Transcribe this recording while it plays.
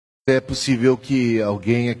É possível que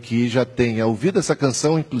alguém aqui já tenha ouvido essa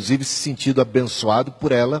canção, inclusive se sentido abençoado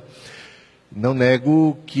por ela. Não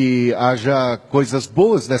nego que haja coisas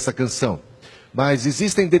boas nessa canção, mas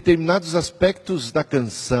existem determinados aspectos da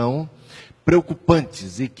canção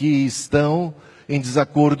preocupantes e que estão em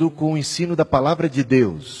desacordo com o ensino da palavra de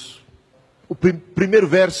Deus. O primeiro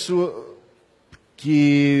verso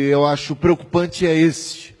que eu acho preocupante é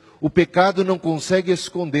este: o pecado não consegue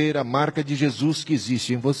esconder a marca de Jesus que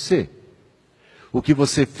existe em você. O que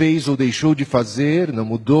você fez ou deixou de fazer não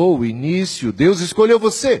mudou o início, Deus escolheu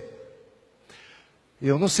você.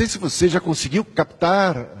 Eu não sei se você já conseguiu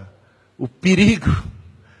captar o perigo,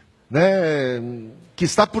 que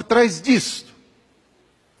está por trás disso.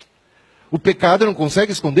 O pecado não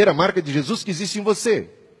consegue esconder a marca de Jesus que existe em você.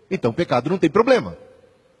 Então o pecado não tem problema.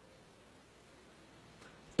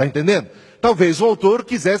 Está entendendo? Talvez o autor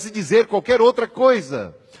quisesse dizer qualquer outra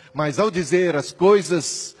coisa, mas ao dizer as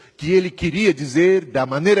coisas que ele queria dizer, da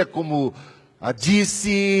maneira como a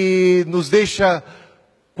disse, nos deixa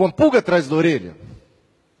com a pulga atrás da orelha.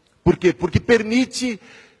 Por quê? Porque permite,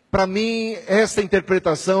 para mim, essa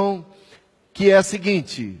interpretação que é a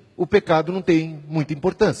seguinte: o pecado não tem muita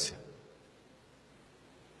importância.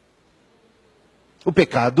 O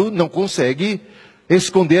pecado não consegue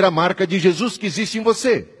esconder a marca de Jesus que existe em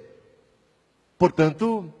você.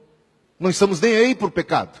 Portanto, não estamos nem aí por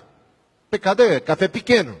pecado. Pecado é café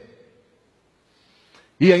pequeno.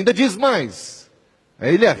 E ainda diz mais.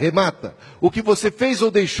 Ele arremata: o que você fez ou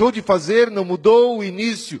deixou de fazer não mudou o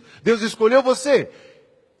início. Deus escolheu você.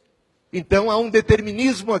 Então há um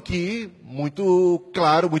determinismo aqui, muito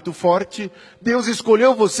claro, muito forte. Deus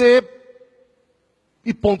escolheu você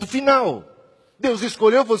e ponto final. Deus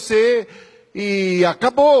escolheu você e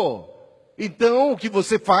acabou. Então o que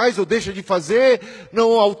você faz ou deixa de fazer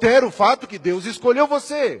não altera o fato que Deus escolheu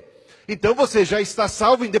você. Então você já está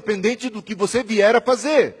salvo, independente do que você vier a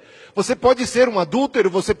fazer. Você pode ser um adúltero,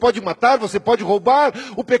 você pode matar, você pode roubar.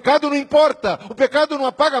 O pecado não importa. O pecado não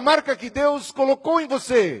apaga a marca que Deus colocou em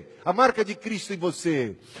você. A marca de Cristo em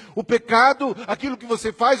você. O pecado, aquilo que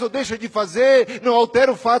você faz ou deixa de fazer, não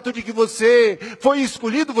altera o fato de que você foi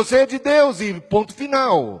escolhido, você é de Deus e ponto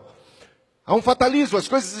final. Há um fatalismo, as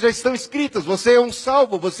coisas já estão escritas. Você é um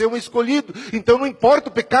salvo, você é um escolhido. Então não importa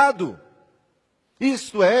o pecado.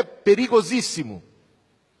 Isto é perigosíssimo.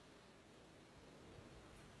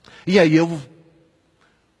 E aí eu,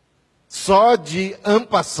 só de en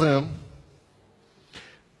passant,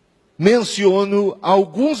 menciono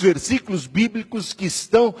alguns versículos bíblicos que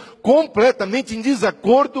estão completamente em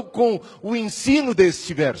desacordo com o ensino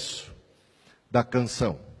deste verso da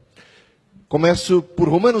canção. Começo por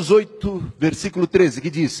Romanos 8, versículo 13,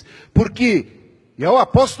 que diz: porque, e é o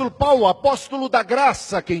apóstolo Paulo, o apóstolo da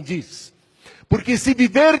graça, quem diz: porque se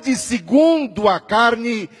viverdes segundo a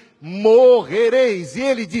carne, morrereis. E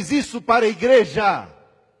ele diz isso para a igreja.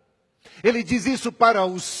 Ele diz isso para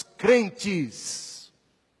os crentes.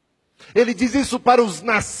 Ele diz isso para os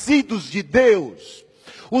nascidos de Deus.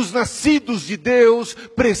 Os nascidos de Deus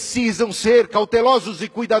precisam ser cautelosos e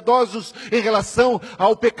cuidadosos em relação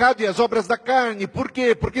ao pecado e às obras da carne. Por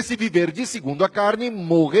quê? Porque se viverdes segundo a carne,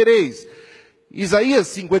 morrereis. Isaías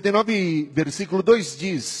 59, versículo 2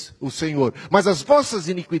 diz o Senhor: mas as vossas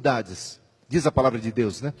iniquidades, diz a palavra de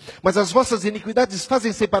Deus, mas as vossas iniquidades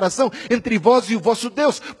fazem separação entre vós e o vosso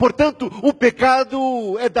Deus. Portanto, o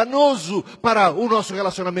pecado é danoso para o nosso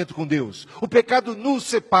relacionamento com Deus. O pecado nos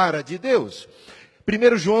separa de Deus.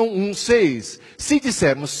 1 João 1,6: se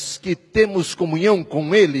dissermos que temos comunhão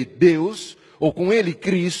com Ele, Deus, ou com Ele,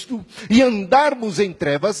 Cristo, e andarmos em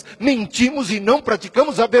trevas, mentimos e não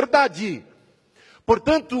praticamos a verdade.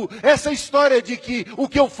 Portanto, essa história de que o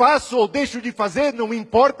que eu faço ou deixo de fazer não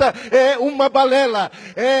importa, é uma balela,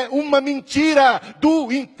 é uma mentira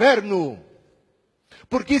do inferno.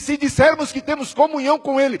 Porque se dissermos que temos comunhão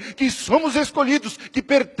com Ele, que somos escolhidos, que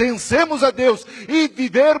pertencemos a Deus, e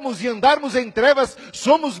vivermos e andarmos em trevas,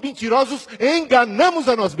 somos mentirosos, enganamos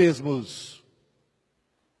a nós mesmos.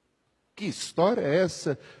 Que história é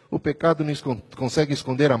essa? O pecado não consegue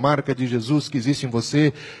esconder a marca de Jesus que existe em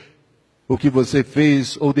você. O que você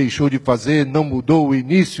fez ou deixou de fazer não mudou o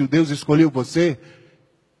início, Deus escolheu você.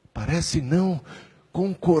 Parece não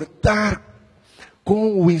concordar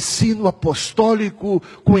com o ensino apostólico,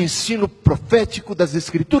 com o ensino profético das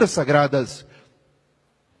Escrituras Sagradas.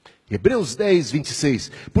 Hebreus 10,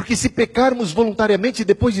 26. Porque se pecarmos voluntariamente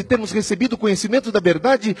depois de termos recebido o conhecimento da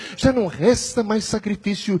verdade, já não resta mais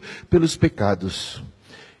sacrifício pelos pecados.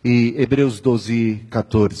 E Hebreus 12,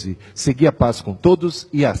 14. Segui a paz com todos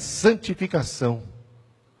e a santificação,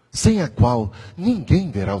 sem a qual ninguém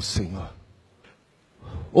verá o Senhor.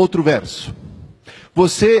 Outro verso.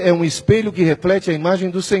 Você é um espelho que reflete a imagem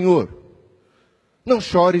do Senhor. Não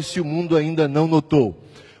chore se o mundo ainda não notou.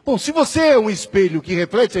 Bom, se você é um espelho que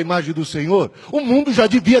reflete a imagem do Senhor, o mundo já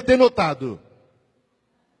devia ter notado.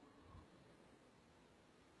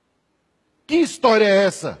 Que história é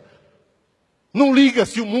essa? Não liga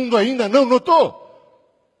se o mundo ainda não notou.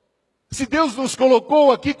 Se Deus nos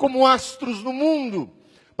colocou aqui como astros no mundo,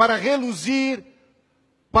 para reluzir,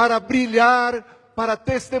 para brilhar, para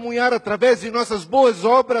testemunhar através de nossas boas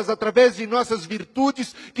obras, através de nossas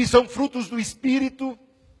virtudes, que são frutos do Espírito.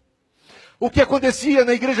 O que acontecia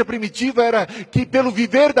na igreja primitiva era que, pelo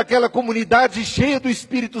viver daquela comunidade cheia do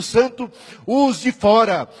Espírito Santo, os de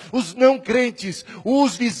fora, os não crentes,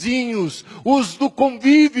 os vizinhos, os do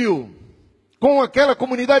convívio com aquela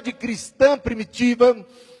comunidade cristã primitiva,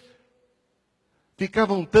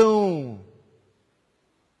 ficavam tão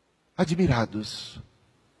admirados.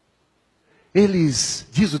 Eles,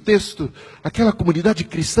 diz o texto, aquela comunidade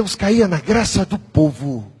cristã caía na graça do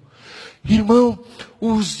povo. Irmão,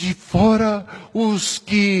 os de fora, os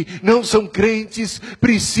que não são crentes,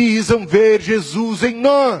 precisam ver Jesus em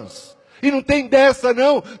nós. E não tem dessa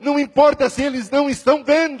não importa se eles não estão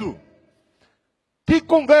vendo. Que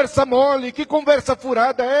conversa mole, que conversa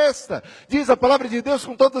furada é esta? Diz a palavra de Deus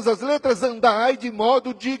com todas as letras: andai de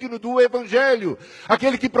modo digno do Evangelho.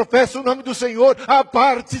 Aquele que professa o nome do Senhor,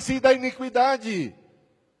 aparte-se da iniquidade.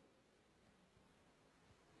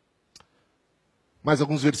 Mais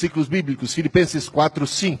alguns versículos bíblicos, Filipenses 4,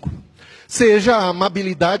 5. Seja a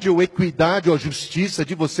amabilidade ou equidade ou a justiça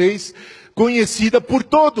de vocês conhecida por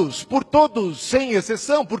todos, sem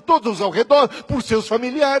exceção, por todos ao redor, por seus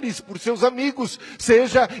familiares, por seus amigos.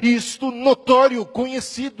 Seja isto notório,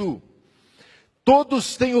 conhecido.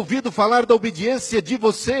 Todos têm ouvido falar da obediência de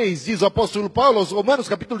vocês, diz o apóstolo Paulo aos Romanos,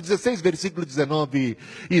 capítulo 16, versículo 19.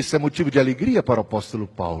 Isso é motivo de alegria para o apóstolo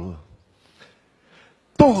Paulo.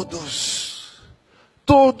 Todos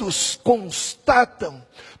constatam,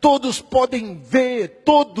 todos podem ver,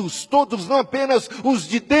 todos, não apenas os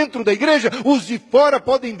de dentro da igreja, os de fora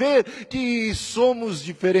podem ver que somos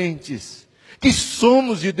diferentes, que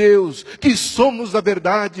somos de Deus, que somos da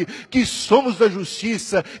verdade, que somos da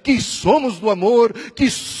justiça, que somos do amor, que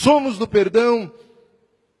somos do perdão.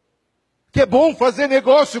 Que é bom fazer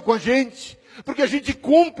negócio com a gente, porque a gente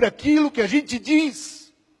cumpre aquilo que a gente diz.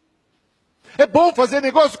 É bom fazer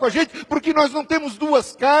negócio com a gente, porque nós não temos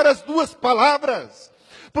duas caras, duas palavras.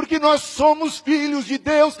 Porque nós somos filhos de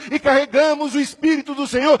Deus e carregamos o Espírito do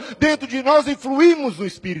Senhor dentro de nós e fluímos no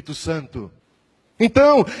Espírito Santo.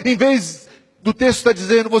 Então, em vez do texto estar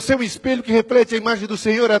dizendo, você é um espelho que reflete a imagem do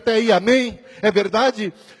Senhor, até aí, amém? É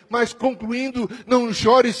verdade? Mas concluindo, não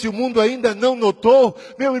chore se o mundo ainda não notou.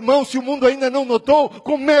 Meu irmão, se o mundo ainda não notou,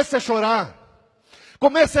 comece a chorar.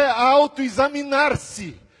 Comece a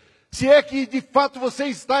autoexaminar-se. Se é que de fato você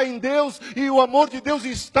está em Deus e o amor de Deus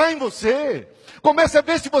está em você. Comece a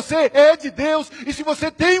ver se você é de Deus e se você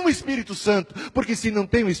tem o Espírito Santo. Porque se não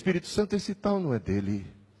tem o Espírito Santo, esse tal não é dele.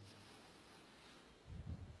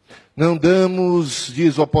 Não damos,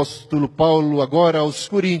 diz o apóstolo Paulo agora aos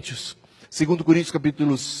Coríntios. 2 Coríntios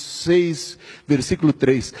capítulo 6, versículo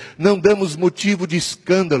 3. Não damos motivo de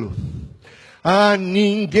escândalo a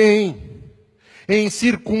ninguém em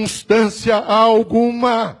circunstância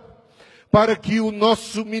alguma, para que o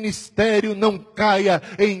nosso ministério não caia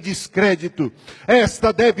em descrédito.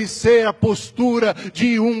 Esta deve ser a postura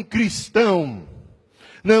de um cristão.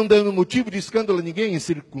 Não dando motivo de escândalo a ninguém, em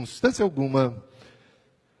circunstância alguma,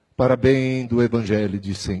 para bem do Evangelho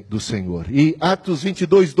do Senhor. E Atos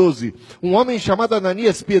 22, 12. Um homem chamado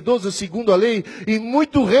Ananias, piedoso segundo a lei, e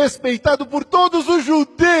muito respeitado por todos os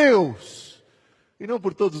judeus. E não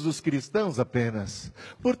por todos os cristãos apenas,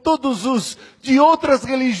 por todos os de outras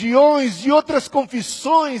religiões, de outras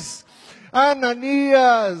confissões.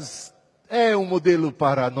 Ananias é um modelo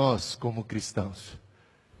para nós como cristãos.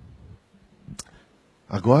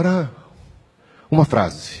 Agora, uma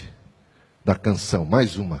frase da canção,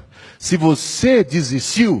 mais uma. Se você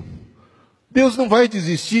desistiu, Deus não vai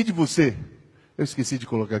desistir de você. Eu esqueci de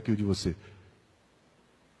colocar aqui o de você.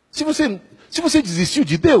 Se você desistiu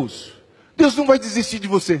de Deus, Deus não vai desistir de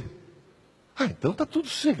você. Então está tudo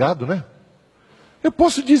sossegado, né? Eu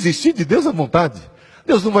posso desistir de Deus à vontade.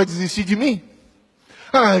 Deus não vai desistir de mim.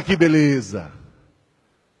 Que beleza.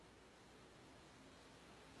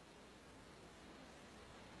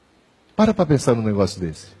 Para pensar num negócio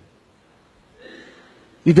desse.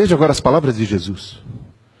 E veja agora as palavras de Jesus.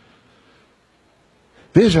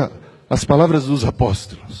 Veja as palavras dos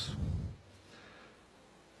apóstolos.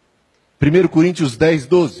 1 Coríntios 10,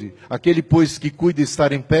 12. Aquele, pois, que cuida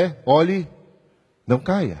estar em pé, olhe, não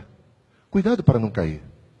caia. Cuidado para não cair.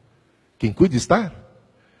 Quem cuida estar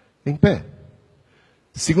em pé.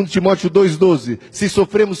 2 Timóteo 2,12, se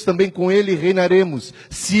sofremos também com ele, reinaremos.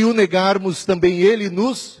 Se o negarmos, também ele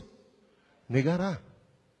nos negará.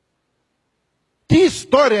 Que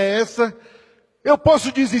história é essa? Eu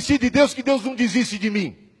posso desistir de Deus, que Deus não desiste de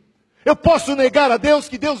mim. Eu posso negar a Deus,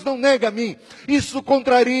 que Deus não nega a mim. Isso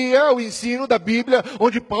contraria o ensino da Bíblia,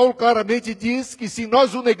 onde Paulo claramente diz que se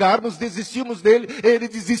nós o negarmos, desistirmos dele, ele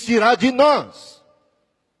desistirá de nós.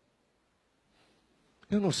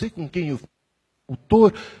 Eu não sei com quem o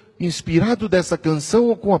autor inspirado dessa canção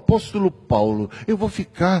ou com o apóstolo Paulo. Eu vou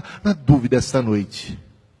ficar na dúvida esta noite.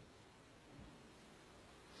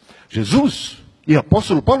 Jesus e o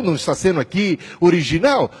apóstolo Paulo não está sendo aqui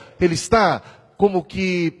original, ele está como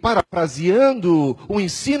que parafraseando o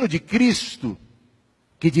ensino de Cristo,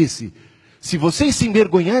 que disse: se vocês se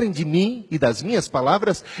envergonharem de mim e das minhas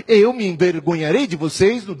palavras, eu me envergonharei de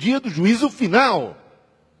vocês no dia do juízo final.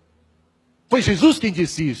 Foi Jesus quem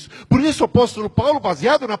disse isso. Por isso o apóstolo Paulo,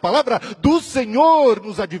 baseado na palavra do Senhor,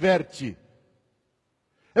 nos adverte.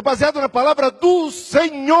 É baseado na palavra do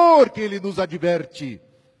Senhor que ele nos adverte.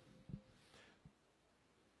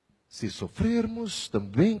 Se sofrermos,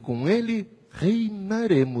 também com ele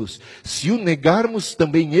reinaremos. Se o negarmos,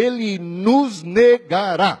 também ele nos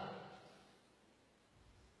negará.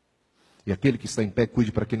 E aquele que está em pé,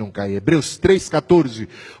 cuide para que não caia. Hebreus 3,14.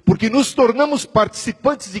 Porque nos tornamos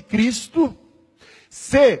participantes de Cristo,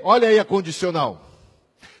 se, olha aí a condicional.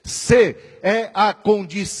 Se é a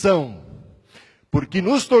condição. Porque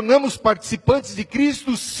nos tornamos participantes de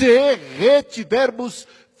Cristo, se retivermos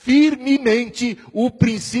firmemente o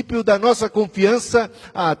princípio da nossa confiança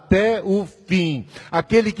até o fim.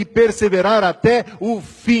 Aquele que perseverar até o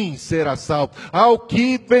fim será salvo. Ao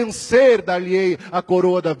que vencer, dar-lhe a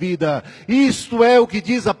coroa da vida. Isto é o que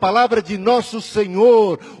diz a palavra de nosso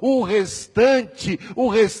Senhor. O restante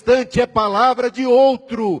é palavra de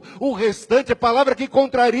outro. O restante é palavra que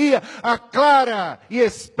contraria a clara e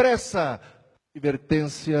expressa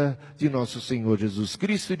advertência de nosso Senhor Jesus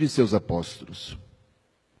Cristo e de seus apóstolos.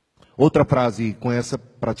 Outra frase, e com essa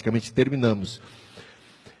praticamente terminamos.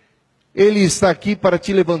 Ele está aqui para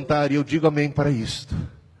te levantar, e eu digo amém para isto.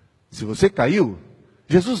 Se você caiu,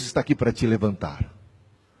 Jesus está aqui para te levantar.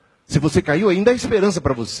 Se você caiu, ainda há esperança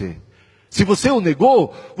para você. Se você o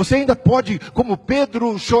negou, você ainda pode, como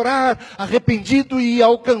Pedro, chorar arrependido e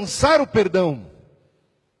alcançar o perdão.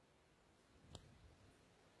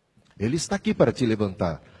 Ele está aqui para te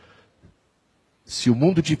levantar. Se o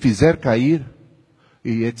mundo te fizer cair,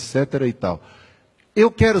 e etc e tal. Eu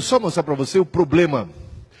quero só mostrar para você o problema.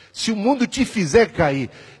 Se o mundo te fizer cair,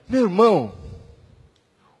 meu irmão,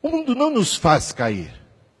 o mundo não nos faz cair.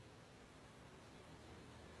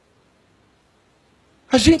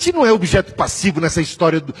 A gente não é objeto passivo nessa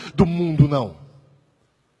história do mundo, não.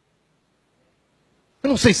 Eu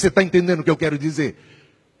não sei se você está entendendo o que eu quero dizer.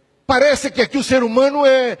 Parece que aqui o ser humano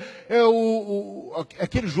é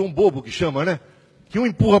aquele João Bobo que chama, né? Que um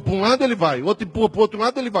empurra para um lado, ele vai. O outro empurra para o outro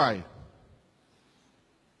lado, ele vai.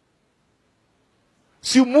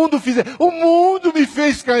 Se o mundo fizer... O mundo me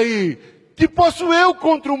fez cair. Que posso eu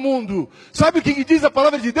contra o mundo? Sabe o que diz a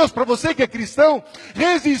palavra de Deus para você que é cristão?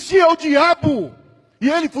 Resistir ao diabo, e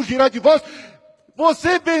ele fugirá de vós.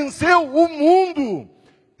 Você venceu o mundo.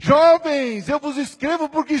 Jovens, eu vos escrevo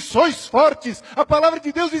porque sois fortes. A palavra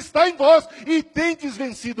de Deus está em vós. E tendes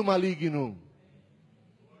vencido o maligno.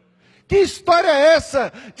 Que história é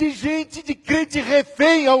essa de gente, de crente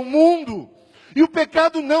refém ao mundo? E o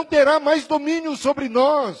pecado não terá mais domínio sobre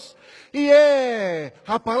nós. E é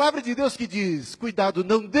a palavra de Deus que diz, cuidado,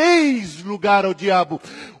 não deis lugar ao diabo.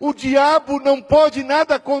 O diabo não pode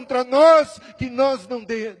nada contra nós, que nós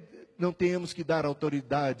não tenhamos que dar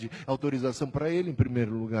autorização para ele em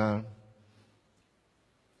primeiro lugar.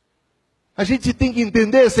 A gente tem que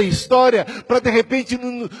entender essa história para de repente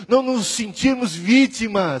não nos sentirmos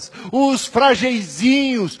vítimas, os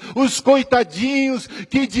frageizinhos, os coitadinhos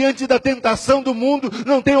que diante da tentação do mundo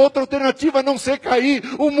não tem outra alternativa a não ser cair.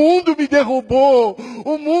 O mundo me derrubou,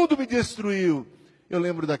 o mundo me destruiu. Eu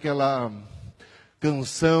lembro daquela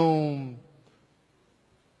canção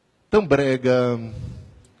tão brega,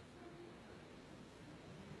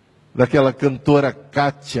 daquela cantora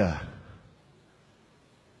Kátia.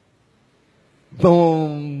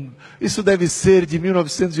 Bom, isso deve ser de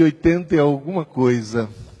 1980 e alguma coisa.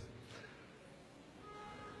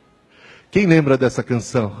 Quem lembra dessa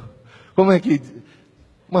canção? Como é que...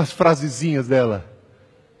 Umas frasezinhas dela.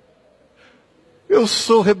 Eu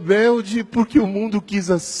sou rebelde porque o mundo quis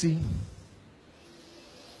assim.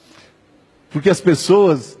 Porque as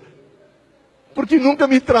pessoas Porque nunca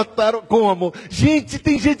me trataram com amor. Gente,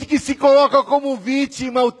 tem gente que se coloca como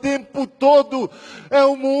vítima o tempo todo. É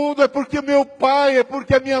o mundo, é porque meu pai, é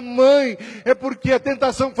porque a minha mãe, é porque a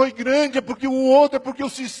tentação foi grande, é porque o outro, é porque o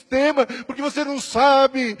sistema, porque você não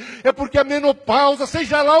sabe, é porque a menopausa,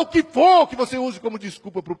 seja lá o que for que você use como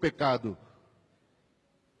desculpa para o pecado.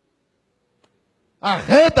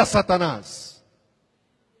 Arreda Satanás.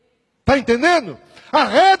 Está entendendo?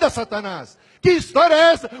 Arreda Satanás. Que história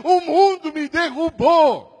é essa? O mundo me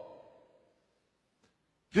derrubou.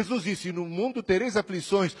 Jesus disse, no mundo tereis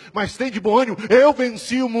aflições, mas tem de bom ânimo, eu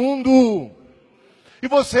venci o mundo. E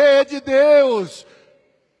você é de Deus.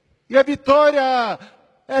 E a vitória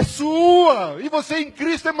é sua. E você em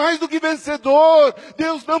Cristo é mais do que vencedor.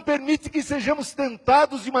 Deus não permite que sejamos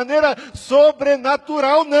tentados de maneira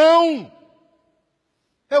sobrenatural, não.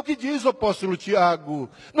 É o que diz o apóstolo Tiago.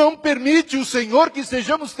 Não permite o Senhor que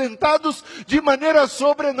sejamos tentados de maneira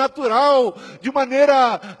sobrenatural, de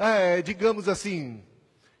maneira, digamos assim,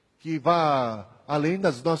 que vá além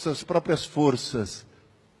das nossas próprias forças.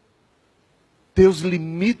 Deus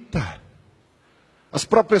limita as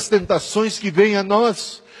próprias tentações que vêm a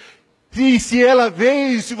nós. E se ela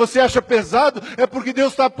vem, e se você acha pesado, é porque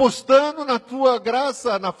Deus está apostando na tua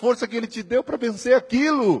graça, na força que Ele te deu para vencer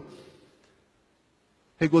aquilo.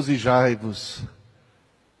 Regozijai-vos.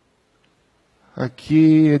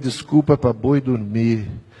 Aqui é desculpa para boi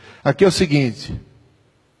dormir. Aqui é o seguinte: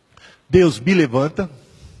 Deus me levanta,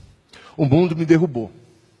 o mundo me derrubou.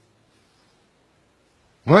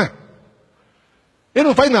 Não é? Ele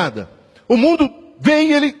não faz nada. O mundo vem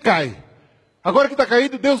e ele cai. Agora que está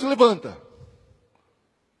caído, Deus levanta.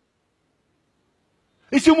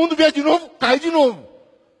 E se o mundo vier de novo, cai de novo.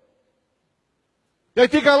 E aí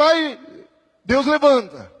fica lá e Deus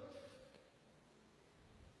levanta.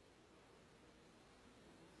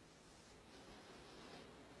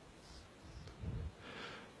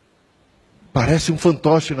 Parece um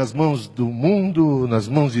fantoche nas mãos do mundo, nas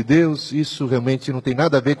mãos de Deus. Isso realmente não tem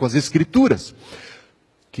nada a ver com as Escrituras.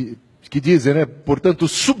 Que dizem, né? Portanto,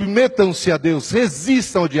 submetam-se a Deus,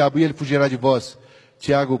 resistam ao diabo e ele fugirá de vós.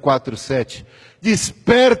 Tiago 4:7.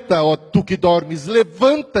 Desperta, ó tu que dormes,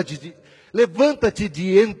 levanta-te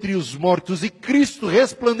de entre os mortos e Cristo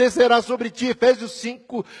resplandecerá sobre ti. Efésios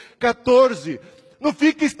 5:14. Não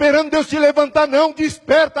fique esperando Deus te levantar, não.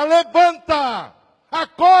 Desperta, levanta,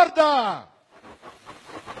 acorda.